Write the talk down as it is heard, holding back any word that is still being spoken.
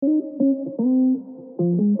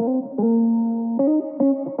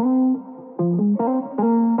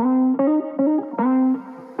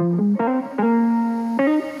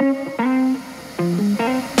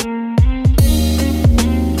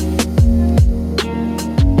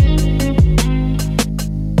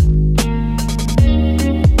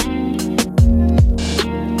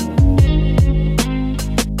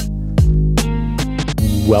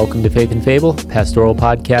Welcome to Faith and Fable, a pastoral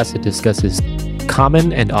podcast that discusses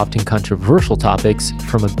common and often controversial topics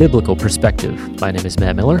from a biblical perspective. My name is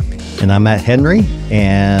Matt Miller. And I'm Matt Henry,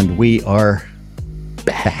 and we are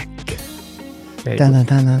back.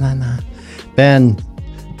 Ben,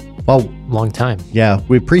 well, long time. Yeah,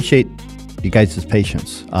 we appreciate you guys'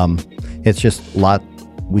 patience. It's just a lot.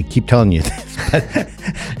 We keep telling you this,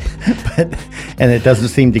 and it doesn't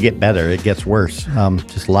seem to get better. It gets worse.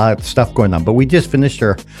 Just a lot of stuff going on. But we just finished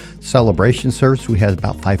our celebration service. We had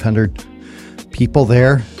about 500 people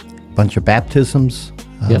there, a bunch of baptisms.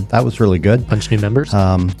 That was really good. Bunch of new members.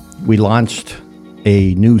 We launched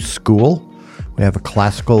a new school. We have a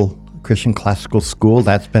Christian classical school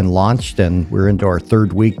that's been launched, and we're into our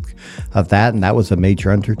third week of that, and that was a major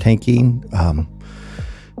undertaking.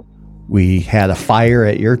 We had a fire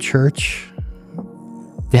at your church.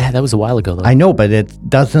 Yeah, that was a while ago, though. I know, but it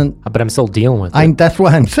doesn't... But I'm still dealing with it. That's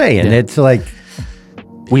what I'm saying. Yeah. It's like...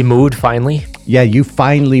 We moved, finally. Yeah, you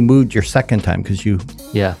finally moved your second time because you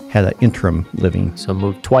had an interim living. So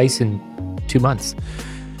moved twice in 2 months.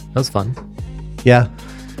 That was fun. Yeah.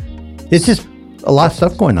 It's just a lot of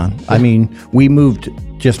stuff going on. Yeah. I mean, we moved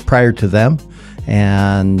just prior to them,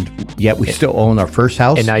 and yet we still own our first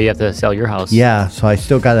house. And now you have to sell your house. Yeah, so I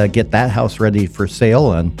still got to get that house ready for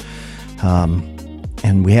sale, and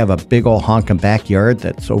we have a big old honking backyard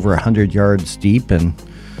that's over 100 yards deep, and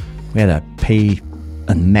we had to pay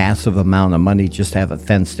a massive amount of money just to have it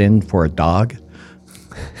fenced in for a dog.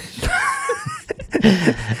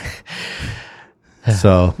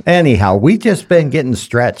 So anyhow, we just been getting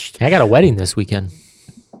stretched. I got a wedding this weekend.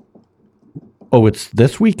 Oh, it's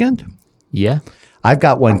this weekend? Yeah. I've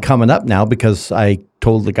got one coming up now because I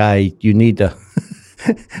told the guy you need to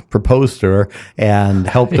propose to her and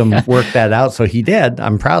helped him work that out. So he did.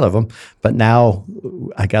 I'm proud of him. But now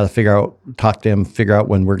I got to talk to him, figure out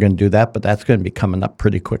when we're going to do that. But that's going to be coming up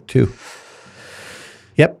pretty quick too.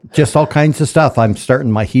 Yep, just all kinds of stuff. I'm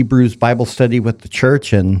starting my Hebrews Bible study with the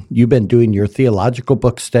church, and you've been doing your theological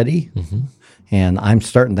book study. Mm-hmm. And I'm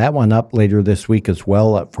starting that one up later this week as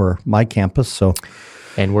well for my campus.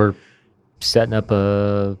 And we're setting up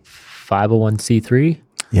a 501c3.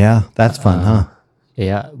 Yeah, that's fun, huh?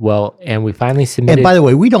 Yeah, well, and we finally submitted... And by the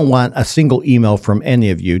way, we don't want a single email from any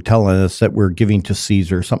of you telling us that we're giving to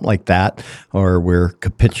Caesar, something like that, or we're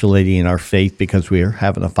capitulating in our faith because we're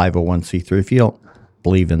having a 501c3. If you don't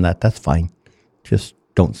believe in that, that's fine. Just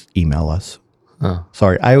don't email us. Oh.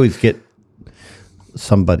 Sorry, I always get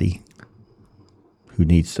somebody who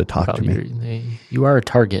needs to talk to me. You are a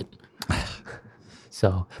target.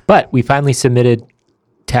 So, but we finally submitted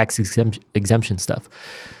tax exemption stuff.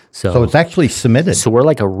 So it's actually submitted. So we're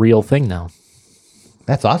like a real thing now.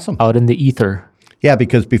 That's awesome. Out in the ether. Yeah,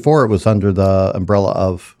 because before it was under the umbrella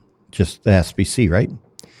of just the SBC, right?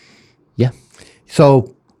 Yeah.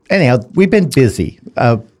 So anyhow, we've been busy.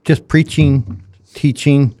 Just preaching,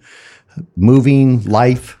 teaching, moving,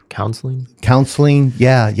 life. Counseling.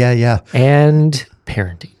 Yeah. And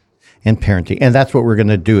parenting. And that's what we're going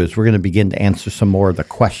to do is we're going to begin to answer some more of the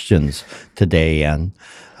questions today. And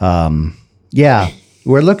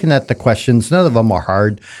we're looking at the questions. None of them are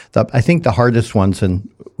hard. I think the hardest ones, and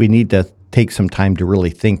we need to take some time to really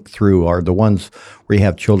think through, are the ones where you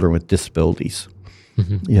have children with disabilities.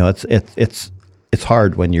 Mm-hmm. You know, it's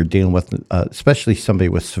hard when you're dealing with, especially somebody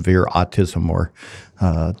with severe autism or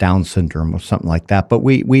Down syndrome or something like that. But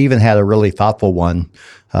we even had a really thoughtful one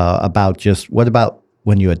about just what about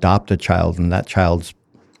when you adopt a child and that child's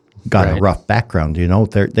got a rough background, you know,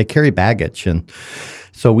 they carry baggage. And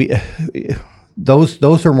so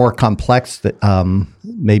those are more complex, that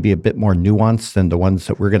maybe a bit more nuanced than the ones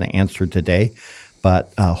that we're going to answer today.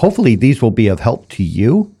 But hopefully these will be of help to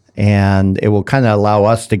you, and it will kind of allow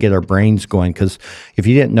us to get our brains going. Because if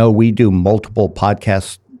you didn't know, we do multiple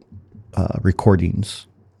podcast recordings.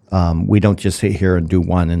 We don't just sit here and do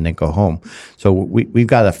one and then go home. So we've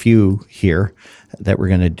got a few here that we're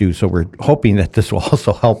going to do. So we're hoping that this will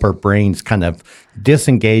also help our brains kind of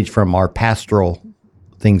disengage from our pastoral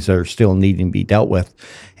things that are still needing to be dealt with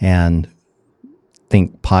and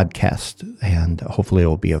think podcast. And hopefully it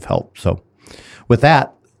will be of help. So with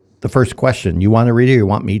that, the first question, you want to read it or you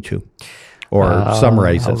want me to? Or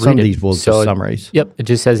summarize it? Some of these we'll just summarize. Yep. It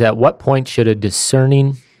just says, at what point should a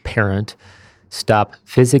discerning parent stop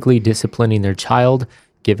physically disciplining their child,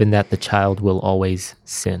 given that the child will always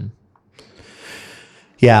sin?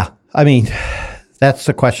 Yeah, I mean, that's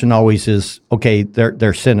the question always is, okay,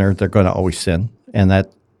 they're sinner, they're going to always sin. And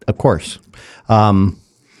that, of course. I'll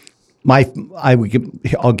give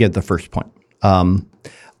the first point.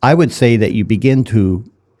 I would say that you begin to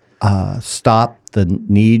stop the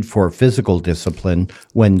need for physical discipline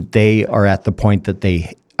when they are at the point that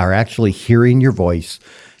they are actually hearing your voice,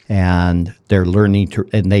 and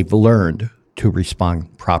they've learned to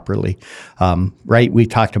respond properly. Right? We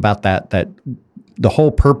talked about that the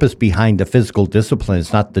whole purpose behind the physical discipline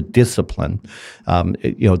is not the discipline.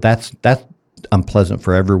 That's unpleasant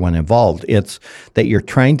for everyone involved. It's that you're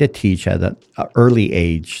trying to teach at an early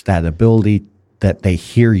age that ability that they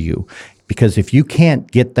hear you. Because if you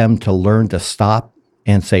can't get them to learn to stop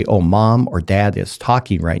and say, oh, mom or dad is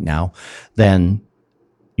talking right now, then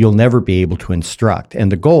you'll never be able to instruct.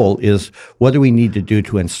 And the goal is, what do we need to do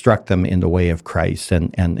to instruct them in the way of Christ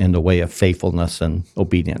and in the way of faithfulness and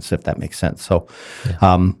obedience, if that makes sense. So,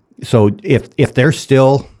 so if they're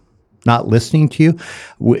still not listening to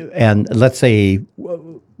you, and let's say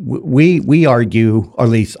we argue, or at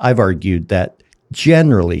least I've argued, that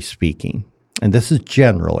generally speaking, and this is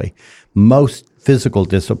generally, most physical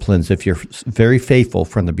disciplines, if you're very faithful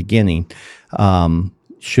from the beginning,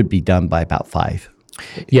 should be done by about 5.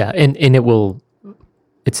 Yeah, and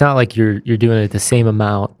it's not like you're doing it the same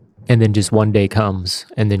amount and then just one day comes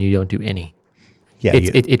and then you don't do any. Yeah,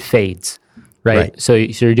 it fades, right? So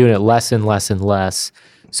you're doing it less and less and less.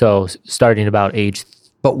 So starting about age.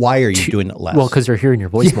 But why are you doing it less? Well, because they're hearing your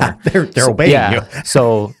voice more. They're obeying you.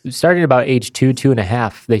 So starting about age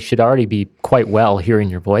 2.5, they should already be quite well hearing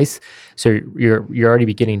your voice. So you're already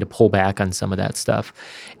beginning to pull back on some of that stuff.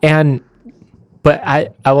 But I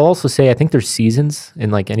will also say, I think there's seasons,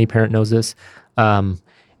 and like any parent knows this,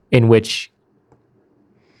 in which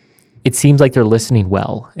it seems like they're listening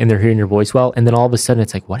well and they're hearing your voice well, and then all of a sudden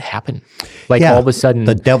it's like, what happened? Like all of a sudden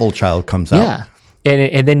the devil child comes out. Yeah.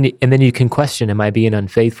 And then you can question, am I being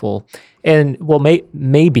unfaithful? And well,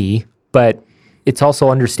 maybe, but it's also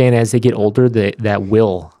understand as they get older that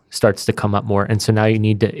will starts to come up more. And so now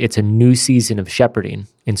it's a new season of shepherding.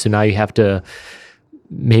 And so now you have to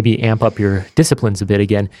maybe amp up your disciplines a bit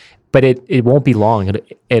again, but it won't be long.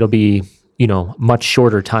 It'll be, much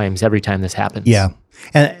shorter times every time this happens. Yeah.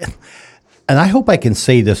 And I hope I can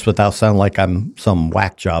say this without sounding like I'm some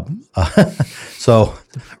whack job. So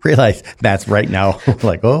realize that's right now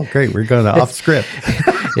like, oh, great, we're going off script.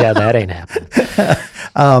 Yeah, that ain't happening.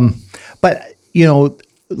 But,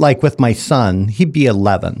 like with my son, he'd be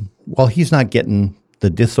 11. Well, he's not getting the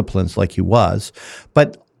disciplines like he was.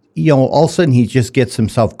 But, all of a sudden he just gets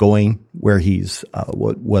himself going where he's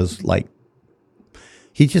was like,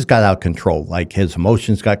 he just got out of control, like his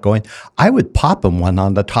emotions got going. I would pop him one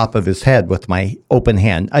on the top of his head with my open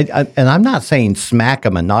hand. And I'm not saying smack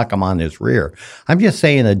him and knock him on his rear. I'm just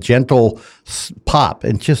saying a gentle pop,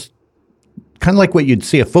 and just kind of like what you'd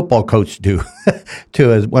see a football coach do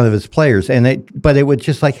to one of his players. But it would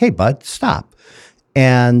just like, hey, bud, stop.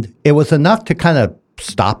 And it was enough to kind of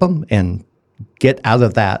stop him and get out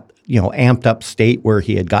of that amped up state where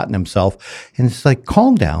he had gotten himself. And it's like,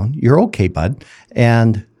 calm down. You're okay, bud.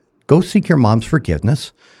 And go seek your mom's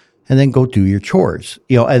forgiveness and then go do your chores.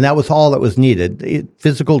 And that was all that was needed.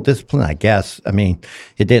 Physical discipline, I guess. I mean,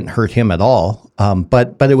 it didn't hurt him at all.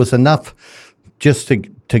 But it was enough just to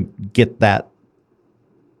get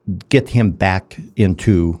him back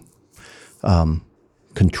into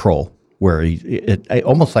control, where it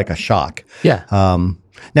almost like a shock. Yeah.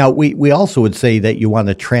 Now, we also would say that you want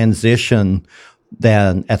to transition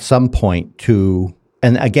then at some point to,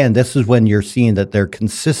 and again, this is when you're seeing that their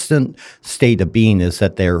consistent state of being is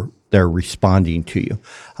that they're responding to you.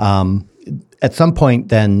 At some point,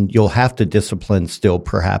 then you'll have to discipline still,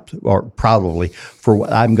 perhaps, or probably, for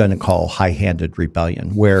what I'm going to call high-handed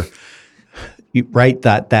rebellion, where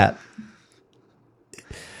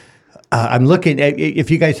I'm looking at,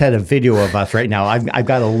 if you guys had a video of us right now, I've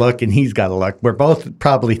got a look and he's got a look. We're both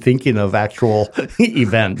probably thinking of actual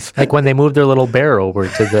events. Like when they moved their little bear over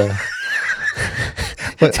to the...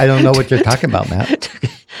 I don't know what you're talking about, Matt.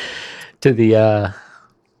 To the,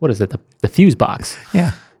 what is it, the fuse box.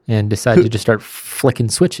 Yeah. And decided to just start flicking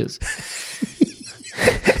switches.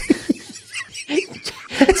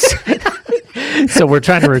 So we're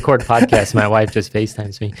trying to record a podcast. My wife just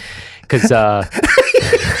FaceTimes me because...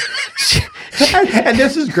 and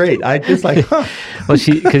this is great. I just like, huh. Well,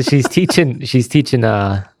 she's teaching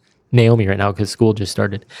Naomi right now because school just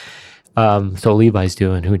started. So Levi's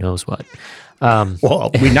doing who knows what.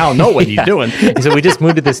 Well, we now know what he's doing. So we just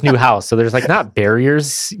moved to this new house. So there's like not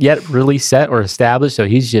barriers yet really set or established. So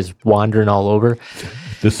he's just wandering all over.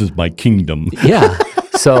 This is my kingdom. Yeah.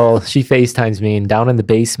 So she FaceTimes me, and down in the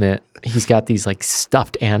basement, he's got these like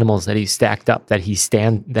stuffed animals that he stacked up that he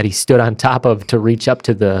stood on top of to reach up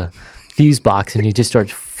to the fuse box, and he just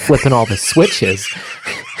starts flipping all the switches.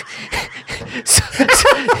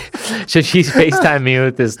 So she's FaceTiming me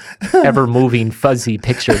with this ever-moving, fuzzy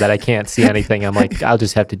picture that I can't see anything. I'm like, I'll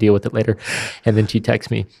just have to deal with it later. And then she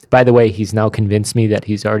texts me, by the way, he's now convinced me that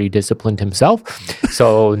he's already disciplined himself,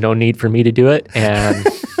 so no need for me to do it, and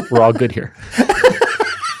we're all good here.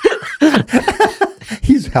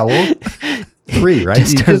 He's how old? 3, right?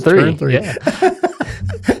 Just turned 3. Yeah.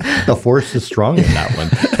 The force is strong in that one.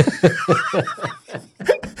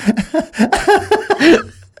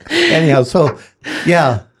 Anyhow, so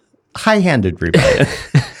yeah, high-handed rebellion,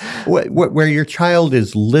 where your child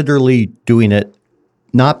is literally doing it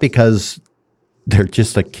not because they're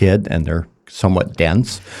just a kid and they're somewhat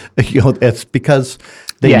dense. It's because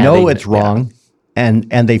they know it's wrong, and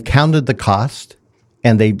they've counted the cost,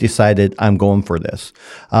 and they've decided, I'm going for this.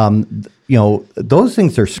 Those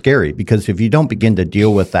things are scary, because if you don't begin to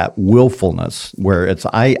deal with that willfulness, where it's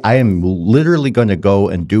I am literally going to go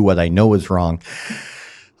and do what I know is wrong,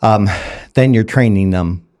 then you're training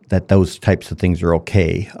them that those types of things are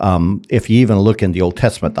okay. If you even look in the Old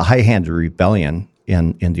Testament, the high-handed rebellion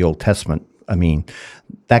in the Old Testament, I mean,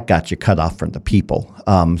 that got you cut off from the people.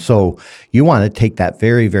 So you want to take that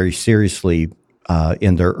very, very seriously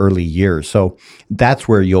in their early years. So that's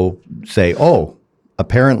where you'll say, oh,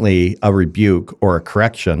 apparently a rebuke or a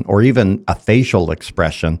correction or even a facial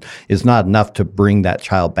expression is not enough to bring that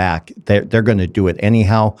child back. They're going to do it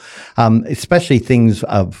anyhow, especially things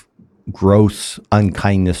of gross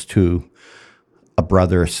unkindness to a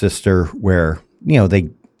brother or sister where,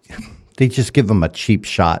 they just give them a cheap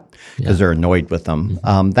shot because they're annoyed with them.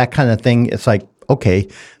 That kind of thing, it's like, okay,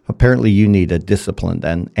 apparently you need a discipline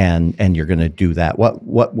then, and you're going to do that.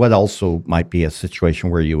 What also might be a situation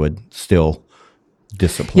where you would still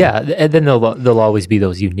discipline? Yeah, and then there'll always be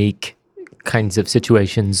those unique kinds of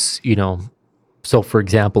situations, So, for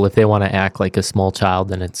example, if they want to act like a small child,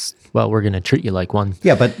 then it's, well, we're going to treat you like one.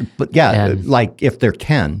 Yeah, but like if they're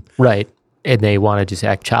 10. Right. And they want to just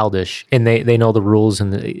act childish, and they know the rules,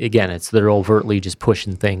 and again, they're overtly just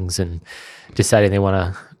pushing things and deciding they want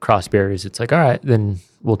to cross barriers. It's like, all right, then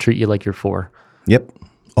we'll treat you like you're 4. Yep,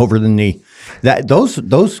 over the knee.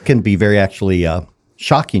 Those can be very actually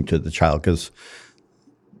shocking to the child, because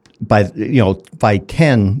by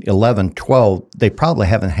 10, 11, 12, they probably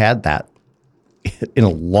haven't had that in a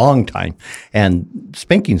long time, and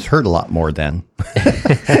spankings hurt a lot more then.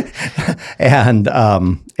 And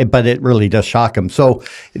but it really does shock them. So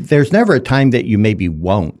there's never a time that you maybe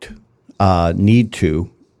won't need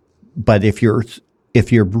to, but if you're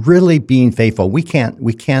really being faithful, we can't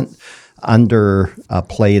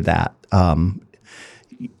underplay that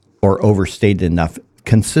or overstate it enough.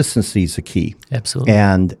 Consistency is the key. Absolutely.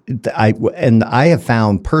 And I have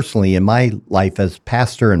found personally in my life as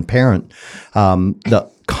pastor and parent, the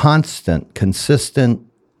consistent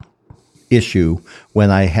issue when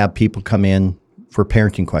I have people come in for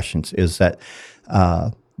parenting questions is that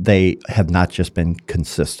they have not just been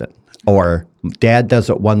consistent, or dad does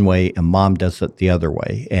it one way and mom does it the other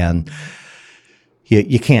way. And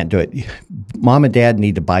you can't do it. Mom and dad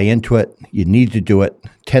need to buy into it. You need to do it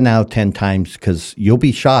 10 out of 10 times, because you'll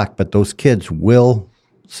be shocked, but those kids will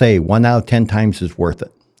say 1 out of 10 times is worth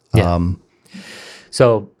it. Yeah.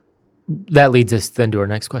 So that leads us then to our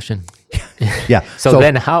next question. Yeah. So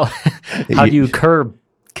then how do you curb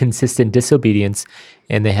consistent disobedience,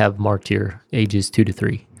 and they have marked your ages 2 to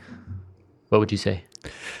 3? What would you say?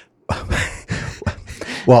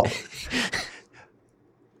 Well,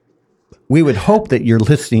 we would hope that you're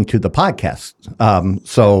listening to the podcast.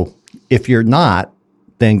 So if you're not,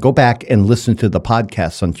 then go back and listen to the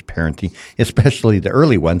podcasts on parenting, especially the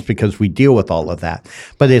early ones, because we deal with all of that.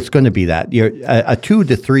 But it's going to be that. A 2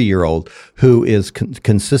 to 3-year-old who is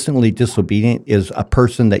consistently disobedient is a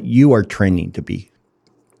person that you are training to be.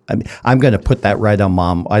 I mean, I'm going to put that right on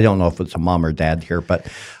mom. I don't know if it's a mom or dad here, but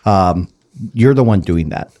you're the one doing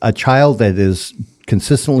that. A child that is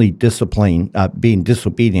consistently being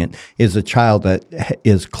disobedient is a child that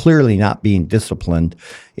is clearly not being disciplined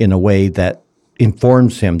in a way that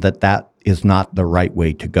informs him that is not the right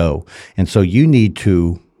way to go. And so you need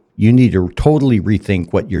to totally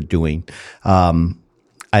rethink what you're doing.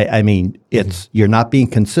 I mean, it's you're not being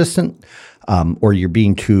consistent, or you're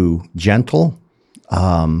being too gentle.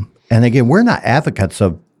 And again, we're not advocates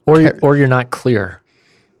of or you're not clear.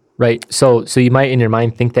 Right. So you might in your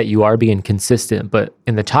mind think that you are being consistent, but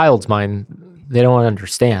in the child's mind, they don't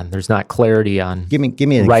understand. There's not clarity on give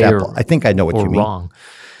me an right example. I think I know what you mean. Wrong.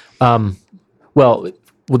 Well,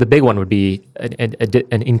 the big one would be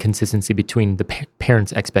an inconsistency between the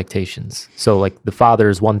parents' expectations. So like the father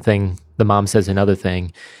is one thing, the mom says another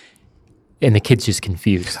thing, and the kid's just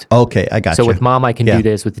confused. Okay, I got So you. with mom, I can Yeah. do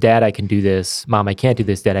this. With dad, I can do this. Mom, I can't do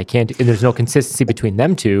this. Dad, I can't do. And there's no consistency between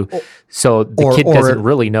them two. So the kid doesn't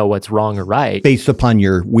really know what's wrong or right. Based upon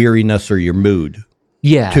your weariness or your mood,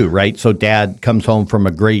 Yeah. too, right? So dad comes home from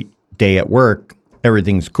a great day at work,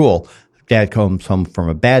 everything's cool. Dad comes home from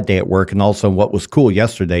a bad day at work, and also what was cool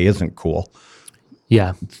yesterday isn't cool.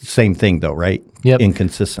 Yeah. Same thing, though, right? Yep.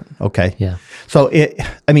 Inconsistent. Okay. Yeah. So,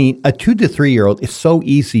 a 2 to 3 year old is so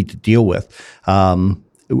easy to deal with.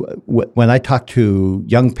 When I talk to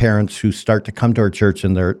young parents who start to come to our church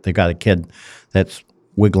and they got a kid that's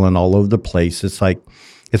wiggling all over the place, it's like,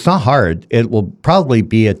 it's not hard. It will probably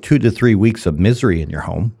be a 2 to 3 weeks of misery in your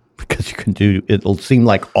home because it'll seem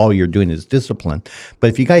like all you're doing is discipline. But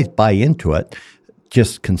if you guys buy into it,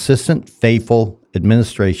 just consistent, faithful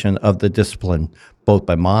administration of the discipline, both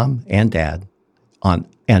by mom and dad,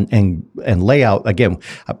 and lay out, again,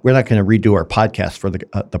 we're not going to redo our podcast for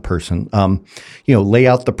the person. Lay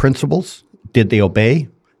out the principles. Did they obey?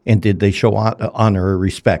 And did they show honor or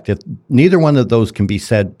respect? If neither one of those can be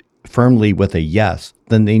said firmly with a yes,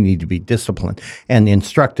 then they need to be disciplined and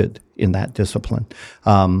instructed in that discipline.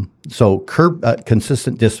 So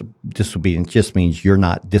consistent disobedience just means you're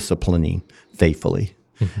not disciplining faithfully.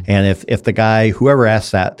 Mm-hmm. And if the guy, whoever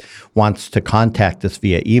asked that, wants to contact us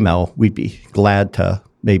via email, we'd be glad to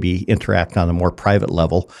maybe interact on a more private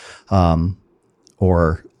level.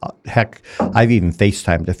 Or heck, I've even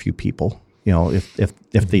FaceTimed a few people. If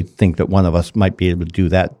they think that one of us might be able to do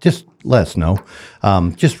that, just let us know.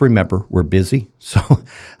 Just remember, we're busy. So,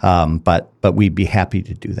 but we'd be happy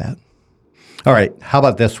to do that. All right. How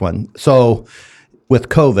about this one? So with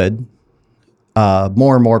COVID,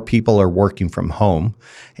 more and more people are working from home.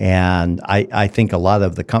 And I think a lot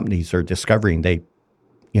of the companies are discovering it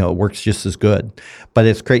works just as good. But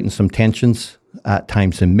it's creating some tensions at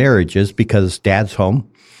times in marriages because dad's home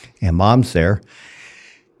and mom's there.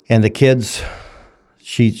 And the kids,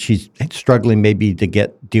 she's struggling maybe to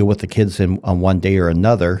deal with the kids on one day or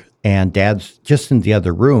another. And dad's just in the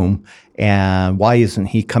other room. And why isn't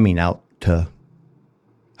he coming out to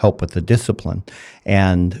help with the discipline?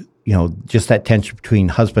 And just that tension between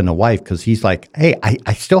husband and wife, because he's like, hey,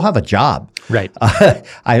 I still have a job. Right.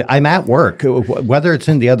 I'm at work. Whether it's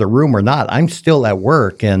in the other room or not, I'm still at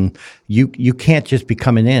work. And you can't just be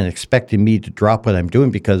coming in expecting me to drop what I'm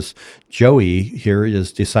doing because Joey here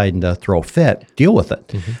is deciding to throw a fit. Deal with it.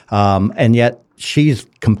 Mm-hmm. And yet she's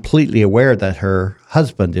completely aware that her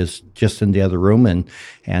husband is just in the other room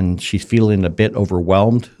and she's feeling a bit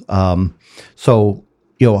overwhelmed. So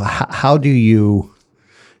how do you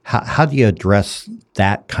address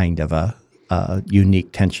that kind of a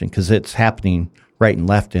unique tension? Because it's happening right and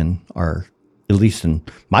left at least in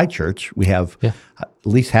my church, we have at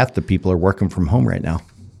least half the people are working from home right now.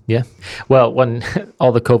 Yeah. Well, when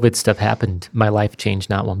all the COVID stuff happened, my life changed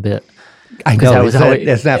not one bit. I know.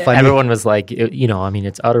 That's not funny. Everyone was like,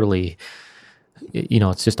 it's utterly,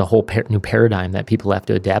 it's just a whole new paradigm that people have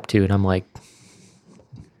to adapt to. And I'm like,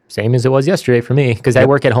 same as it was yesterday for me, because I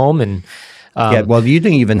work at home and well, you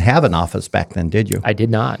didn't even have an office back then, did you? I did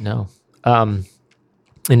not, no. And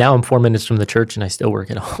now I'm 4 minutes from the church and I still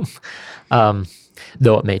work at home,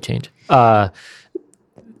 though it may change.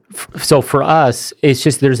 So for us, it's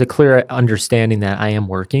just there's a clear understanding that I am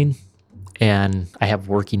working and I have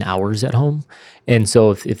working hours at home. And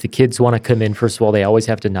so if the kids want to come in, first of all, they always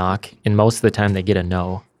have to knock. And most of the time they get a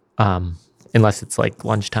no, unless it's like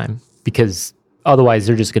lunchtime, because otherwise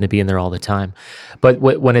they're just going to be in there all the time. But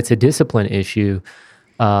when it's a discipline issue,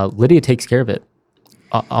 Lydia takes care of it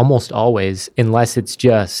almost always, unless it's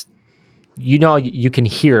just, you can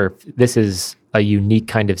hear this is a unique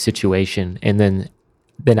kind of situation. And then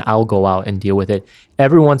I'll go out and deal with it.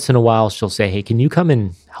 Every once in a while, she'll say, hey, can you come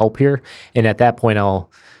and help here? And at that point,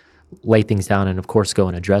 I'll lay things down and, of course, go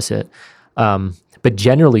and address it. But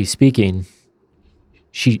generally speaking,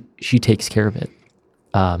 she takes care of it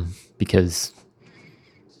because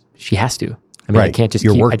she has to. I mean, right. I can't just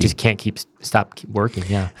I just can't stop working.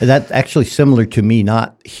 Yeah. And that's actually similar to me,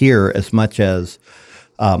 not here as much as,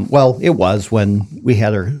 it was when we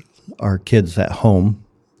had our kids at home.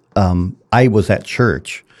 I was at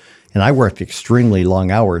church and I worked extremely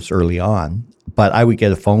long hours early on, but I would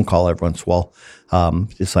get a phone call every once in a while.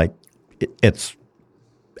 It's like, it's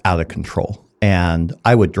out of control. And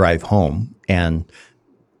I would drive home and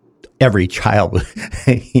every child,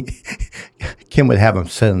 Kim would have them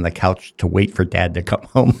sit on the couch to wait for dad to come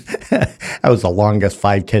home. That was the longest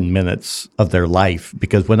 5-10 minutes of their life,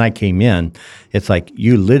 because when I came in, it's like,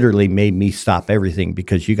 you literally made me stop everything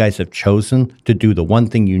because you guys have chosen to do the one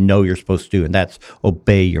thing you're supposed to do, and that's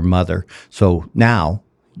obey your mother. So now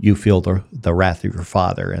you feel the wrath of your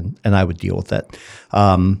father, and I would deal with it.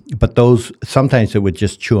 But those, sometimes it would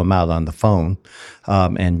just chew them out on the phone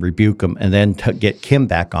and rebuke them, and then get Kim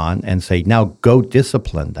back on and say, now go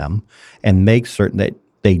discipline them and make certain that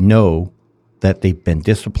they know that they've been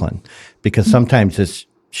disciplined. Because sometimes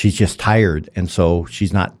she's just tired, and so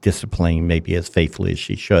she's not disciplining maybe as faithfully as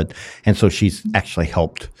she should. And so she's actually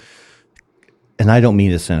helped. And I don't mean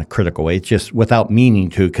this in a critical way. It's just without meaning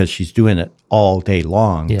to, because she's doing it all day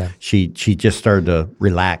long. Yeah. She just started to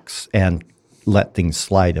relax and let things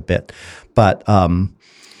slide a bit. But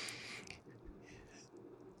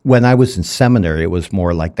when I was in seminary, it was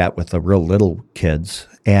more like that with the real little kids.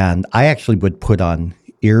 And I actually would put on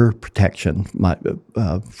ear protection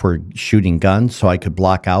for shooting guns so I could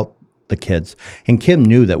block out the kids. And Kim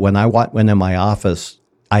knew that when I went in my office,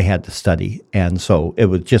 I had to study. And so it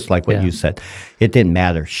was just like what you said. It didn't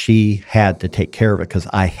matter. She had to take care of it because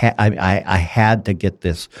I had to get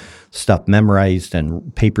this stuff memorized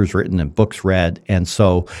and papers written and books read. And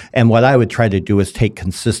what I would try to do is take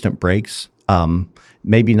consistent breaks.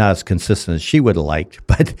 Maybe not as consistent as she would have liked,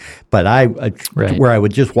 but I where I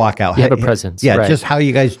would just walk out. You have a presence. Yeah, right. Just how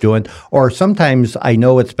you guys doing? Or sometimes I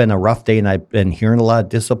know it's been a rough day and I've been hearing a lot of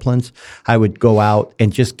disciplines. I would go out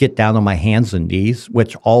and just get down on my hands and knees,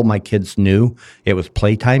 which all my kids knew it was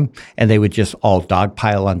playtime, and they would just all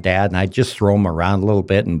dogpile on Dad, and I'd just throw them around a little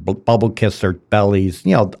bit and bubble kiss their bellies,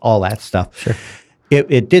 all that stuff. Sure.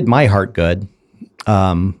 It did my heart good.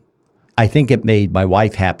 I think it made my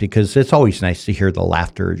wife happy because it's always nice to hear the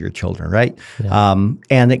laughter of your children, right? Yeah.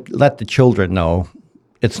 And it let the children know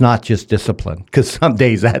it's not just discipline, because some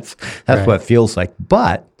days that's right. What it feels like.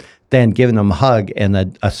 But then giving them a hug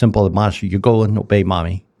and a simple admonition, you go and obey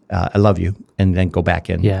mommy. I love you, and then go back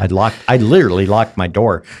in. Yeah. I literally locked my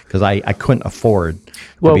door because I couldn't afford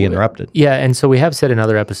to be interrupted. Yeah, and so we have said in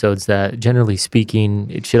other episodes that generally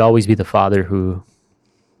speaking, it should always be the father who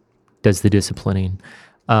does the disciplining.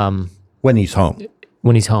 When he's home.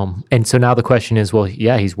 When he's home. And so now the question is, well,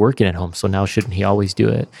 yeah, he's working at home, so now shouldn't he always do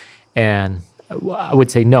it? And I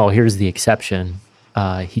would say, no, here's the exception.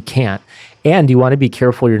 He can't. And you want to be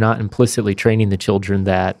careful you're not implicitly training the children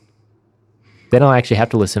that they don't actually have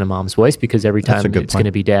to listen to mom's voice, because every time it's going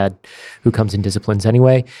to be dad who comes and disciplines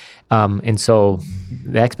anyway. And so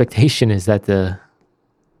the expectation is that the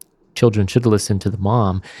children should listen to the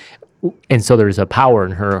mom. And so there's a power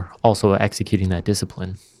in her also executing that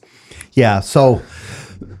discipline. Yeah, so,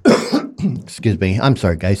 excuse me. I'm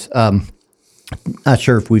sorry, guys. Not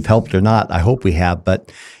sure if we've helped or not. I hope we have,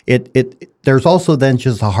 but there's also then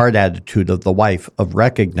just a hard attitude of the wife of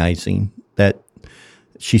recognizing that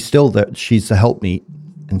she's a helpmeet,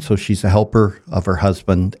 and so she's a helper of her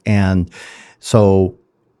husband. And so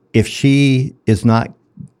if she is not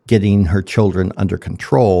getting her children under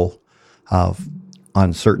control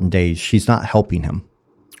on certain days, she's not helping him.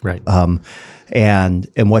 Right. And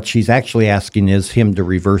what she's actually asking is him to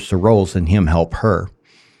reverse the roles and him help her.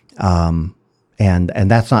 And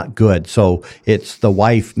that's not good. So it's the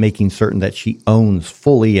wife making certain that she owns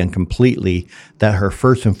fully and completely that her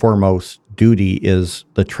first and foremost duty is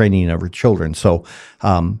the training of her children. So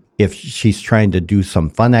if she's trying to do some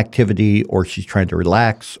fun activity, or she's trying to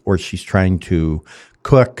relax, or she's trying to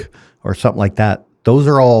cook or something like that, those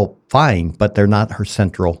are all fine, but they're not her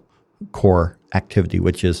central core activity,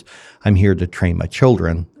 which is I'm here to train my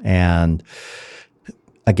children. And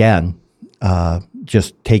again,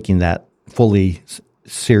 just taking that fully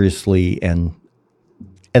seriously, and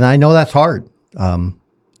I know that's hard.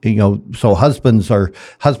 So husbands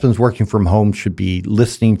working from home should be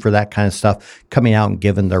listening for that kind of stuff, coming out and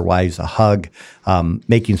giving their wives a hug,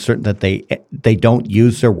 making certain that they don't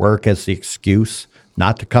use their work as the excuse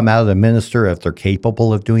not to come out of the minister if they're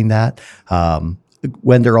capable of doing that.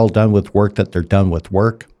 When they're all done with work, that they're done with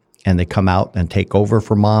work and they come out and take over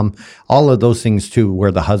for mom. All of those things too,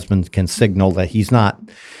 where the husband can signal that he's not,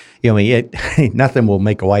 nothing will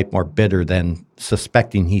make a wife more bitter than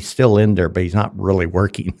suspecting he's still in there, but he's not really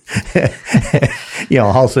working.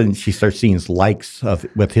 All of a sudden she starts seeing his likes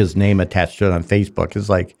with his name attached to it on Facebook. It's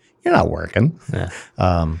like, you're not working. Yeah.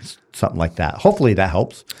 Something like that. Hopefully that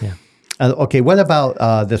helps. Yeah. Okay, what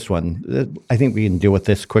about this one? I think we can deal with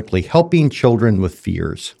this quickly. Helping children with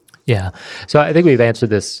fears. Yeah. So I think we've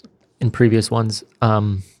answered this in previous ones.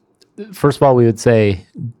 First of all, we would say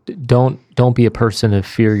don't be a person of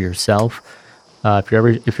fear yourself. If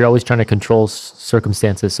you're always trying to control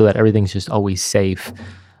circumstances so that everything's just always safe,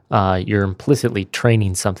 you're implicitly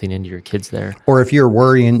training something into your kids there. Or if you're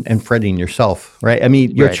worrying and fretting yourself, right? I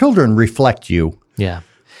mean, your children reflect you. Yeah.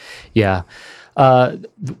 Yeah.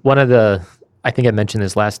 One of the I think I mentioned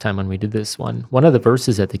this last time when we did this one. One of the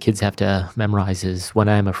verses that the kids have to memorize is, "When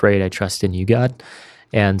I am afraid, I trust in you, God."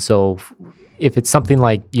 And so if it's something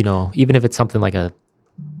like, even if it's something like a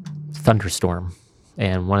thunderstorm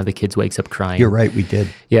and one of the kids wakes up crying. You're right, we did.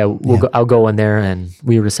 Yeah, I'll go in there and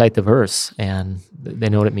we recite the verse and they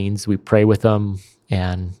know what it means. We pray with them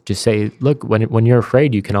and just say, look, when you're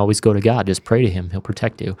afraid, you can always go to God. Just pray to him. He'll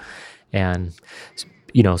protect you. And,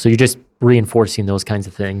 so you're just reinforcing those kinds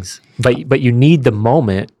of things. But you need the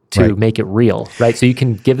moment to make it real, right? So you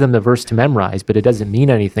can give them the verse to memorize, but it doesn't mean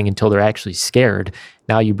anything until they're actually scared.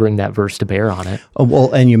 Now you bring that verse to bear on it. Oh,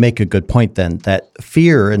 well, and you make a good point then that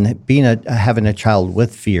fear and having a child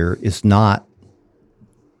with fear is not,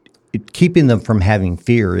 keeping them from having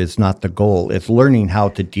fear is not the goal. It's learning how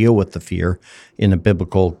to deal with the fear in a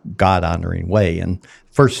biblical, God-honoring way. And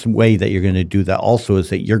first way that you're going to do that also is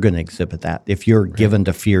that you're going to exhibit that. If you're given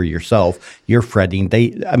to fear yourself, you're fretting.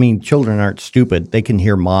 Children aren't stupid. They can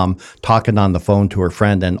hear mom talking on the phone to her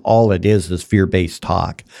friend, and all it is fear-based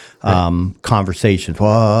talk, conversations.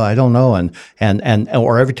 Well, I don't know,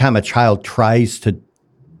 or every time a child tries to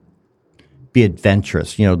be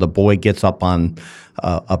adventurous, the boy gets up on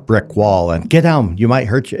a brick wall and get down, you might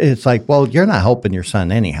hurt you. It's like, well, you're not helping your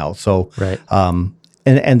son anyhow. So,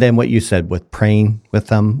 and then what you said with praying with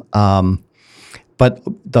them. But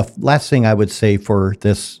the last thing I would say for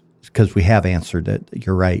this, because we have answered it,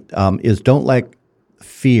 you're right, is don't let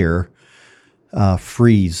fear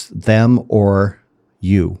freeze them or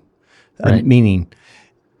you. Right. Meaning,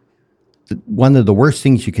 one of the worst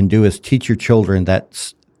things you can do is teach your children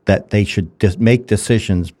that they should make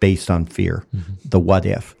decisions based on fear, the what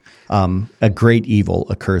if. A great evil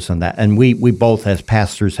occurs in that. And we both as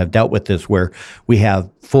pastors have dealt with this where we have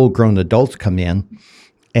full-grown adults come in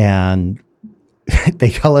and they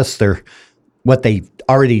tell us what they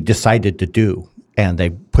already decided to do and they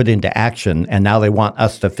put into action, and now they want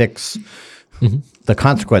us to fix the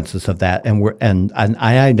consequences of that. And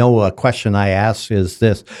I know a question I ask is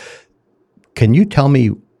this: can you tell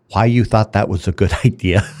me why you thought that was a good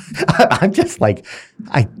idea? I'm just like,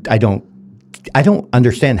 I don't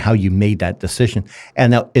understand how you made that decision.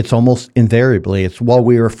 And it's almost invariably,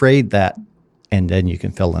 we were afraid that, and then you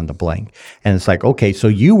can fill in the blank. And it's like, okay, so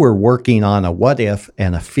you were working on a what if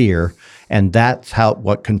and a fear, and that's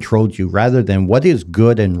what controlled you, rather than what is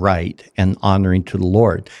good and right and honoring to the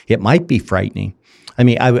Lord. It might be frightening. I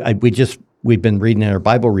mean, we've been reading in our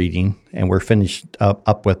Bible reading, and we're finished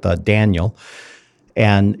up with Daniel.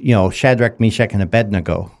 And, Shadrach, Meshach, and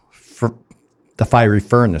Abednego for the fiery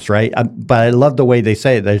furnace, right? But I love the way they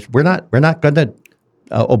say it. We're not going to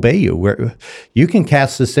obey you. You can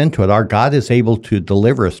cast this into it. Our God is able to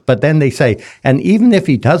deliver us. But then they say, and even if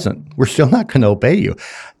he doesn't, we're still not going to obey you.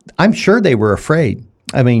 I'm sure they were afraid.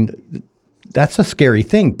 I mean, that's a scary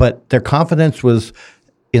thing. But their confidence was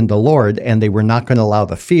in the Lord, and they were not going to allow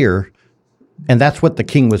the fear. And that's what the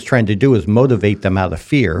king was trying to do, is motivate them out of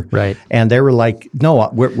fear. Right. And they were like, no,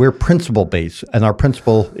 we're principle-based, and our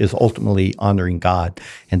principle is ultimately honoring God.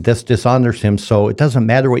 And this dishonors him, so it doesn't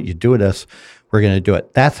matter what you do with us, we're going to do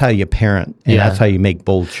it. That's how you parent, and that's how you make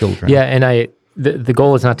bold children. Yeah, and the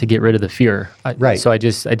goal is not to get rid of the fear. Right. So I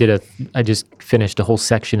just finished a whole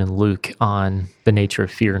section in Luke on the nature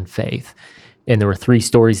of fear and faith. And there were 3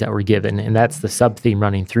 stories that were given, and that's the sub-theme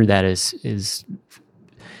running through that is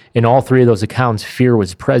in all 3 of those accounts, fear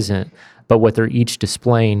was present, but what they're each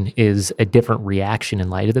displaying is a different reaction in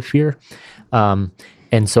light of the fear. And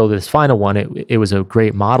so this final one, it was a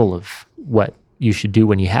great model of what you should do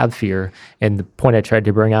when you have fear. And the point I tried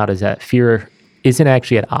to bring out is that fear isn't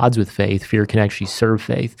actually at odds with faith. Fear can actually serve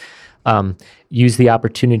faith. Use the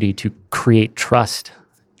opportunity to create trust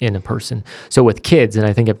in a person. So with kids, and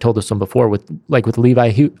I think I've told this one before, with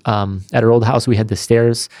Levi, at our old house, we had the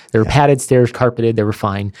stairs. They were padded stairs, carpeted, they were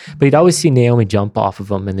fine. But he'd always see Naomi jump off of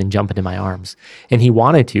them and then jump into my arms. And he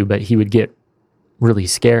wanted to, but he would get really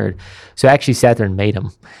scared. So I actually sat there and made him.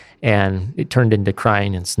 And it turned into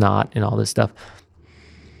crying and snot and all this stuff.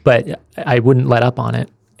 But I wouldn't let up on it.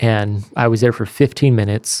 And I was there for 15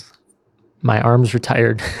 minutes. My arms were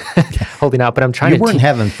tired, holding out, but I'm trying to... You weren't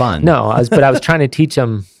having fun. No, but I was trying to teach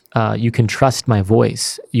him, you can trust my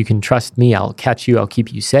voice. You can trust me. I'll catch you. I'll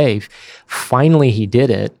keep you safe. Finally, he did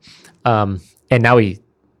it. And now he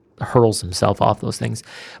hurls himself off those things.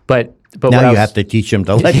 But now you have to teach him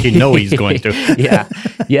to let you know he's going to.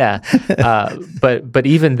 Yeah. But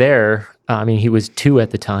even there, he was 2 at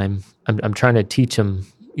the time. I'm trying to teach him,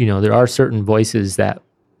 there are certain voices that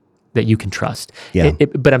you can trust. Yeah.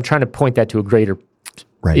 But I'm trying to point that to a greater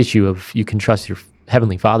issue of you can trust your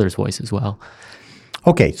Heavenly Father's voice as well.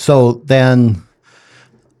 Okay, so then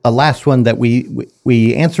a last one that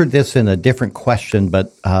we answered this in a different question,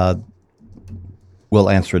 but we'll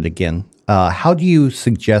answer it again. How do you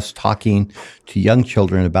suggest talking to young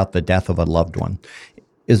children about the death of a loved one?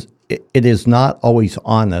 It is not always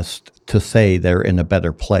honest to say they're in a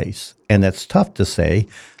better place, and it's tough to say,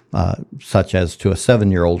 such as to a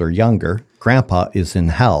 7-year-old or younger, Grandpa is in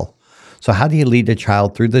hell. So how do you lead a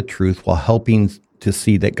child through the truth while helping to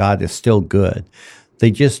see that God is still good? They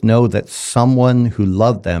just know that someone who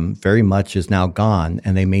loved them very much is now gone,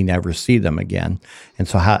 and they may never see them again. And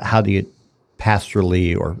so how do you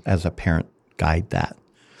pastorally or as a parent guide that?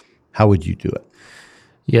 How would you do it?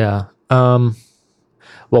 Yeah.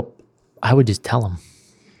 Well, I would just tell them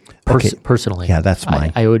personally. Yeah, that's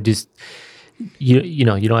mine. I would just, you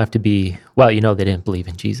know, you don't have to be, well, they didn't believe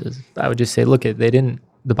in Jesus. I would just say, look, the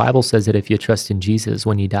Bible says that if you trust in Jesus,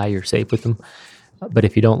 when you die, you're safe with him. But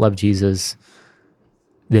if you don't love Jesus,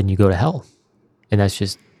 then you go to hell. And that's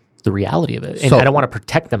just the reality of it. And I don't want to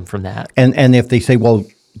protect them from that. And if they say, well,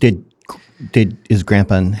 is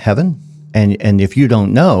Grandpa in heaven? And if you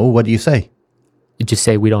don't know, what do you say? You just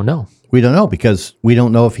say, we don't know. We don't know because we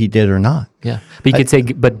don't know if he did or not. Yeah. But you could say,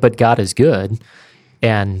 but God is good.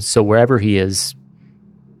 And so wherever he is,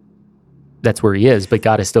 that's where he is. But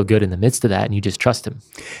God is still good in the midst of that. And you just trust him.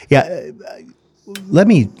 Yeah. Let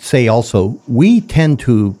me say also, we tend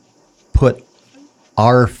to put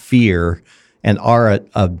our fear and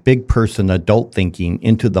a big person adult thinking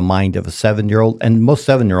into the mind of a 7-year-old. And most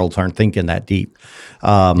 7-year-olds aren't thinking that deep.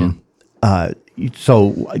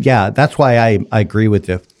 So, yeah, that's why I agree with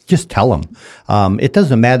you. Just tell them. It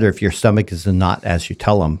doesn't matter if your stomach is not as you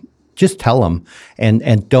tell them. Just tell them,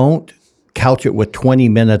 and don't couch it with 20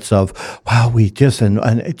 minutes of, wow,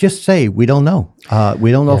 and just say, we don't know.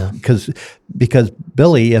 We don't know because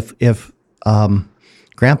Billy, if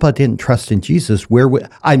Grandpa didn't trust in Jesus,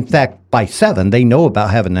 in fact, by 7, they know about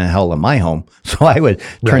heaven and hell in my home. So I would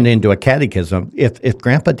turn it into a catechism. If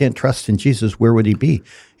Grandpa didn't trust in Jesus, where would he be?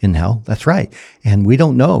 In hell. That's right. And we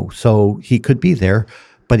don't know. So he could be there,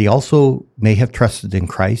 but he also may have trusted in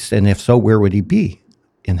Christ. And if so, where would he be?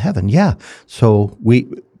 In heaven. Yeah. So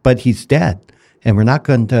but he's dead and we're not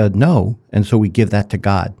going to know. And so we give that to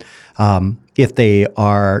God.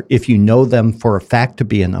 If you know them for a fact to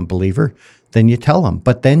be an unbeliever, then you tell them,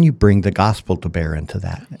 but then you bring the gospel to bear into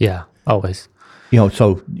that. Yeah, always.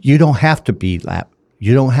 So you don't have to be that.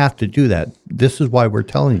 You don't have to do that. This is why we're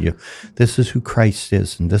telling you, this is who Christ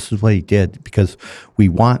is, and this is what he did, because we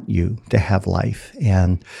want you to have life.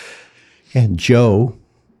 And Joe,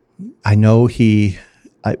 I know he's,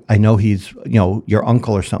 your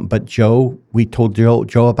uncle or something, but Joe, we told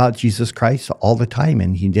Joe about Jesus Christ all the time,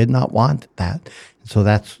 and he did not want that. So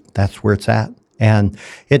that's where it's at. And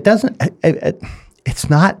it doesn't, it's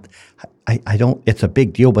not, it's a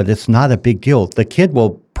big deal, but it's not a big deal. The kid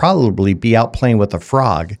will probably be out playing with a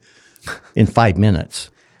frog in 5 minutes.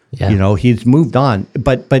 Yeah. He's moved on,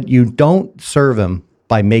 but you don't serve him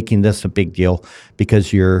by making this a big deal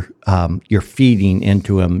because you're feeding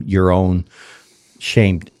into him your own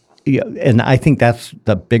shame. And I think that's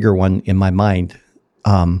the bigger one in my mind.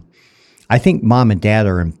 I think mom and dad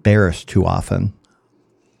are embarrassed too often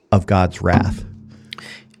of God's wrath.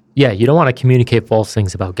 Yeah, you don't want to communicate false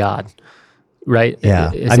things about God, right?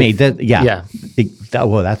 Yeah,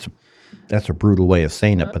 that's a brutal way of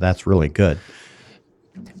saying it, but that's really good.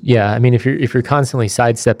 Yeah, I mean, if you're constantly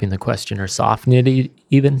sidestepping the question or softening it,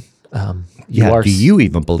 even, do you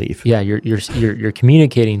even believe? Yeah, you're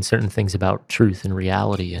communicating certain things about truth and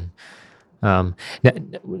reality, and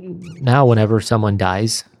now whenever someone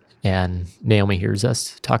dies and Naomi hears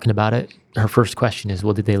us talking about it, her first question is,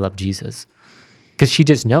 well, did they love Jesus? Because she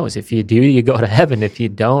just knows if you do, you go to heaven. If you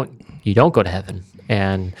don't, you don't go to heaven.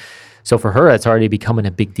 And so for her, it's already becoming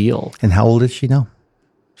a big deal. And how old is she now?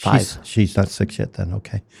 5. She's not 6 yet then.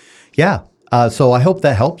 Okay. Yeah. So I hope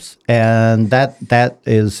that helps. And that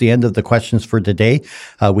is the end of the questions for today.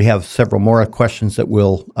 We have several more questions that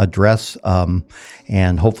we'll address.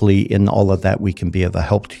 And hopefully in all of that, we can be of a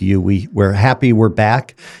help to you. We're happy we're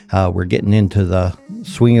back. We're getting into the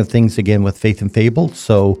swing of things again with Faith and Fable.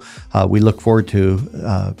 So we look forward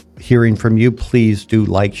to hearing from you. Please do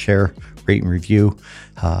like, share, rate, and review.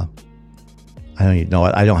 I don't even know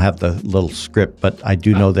it. I don't have the little script, but I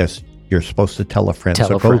do know this. You're supposed to tell a friend.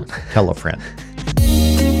 Tell a friend. Tell a friend.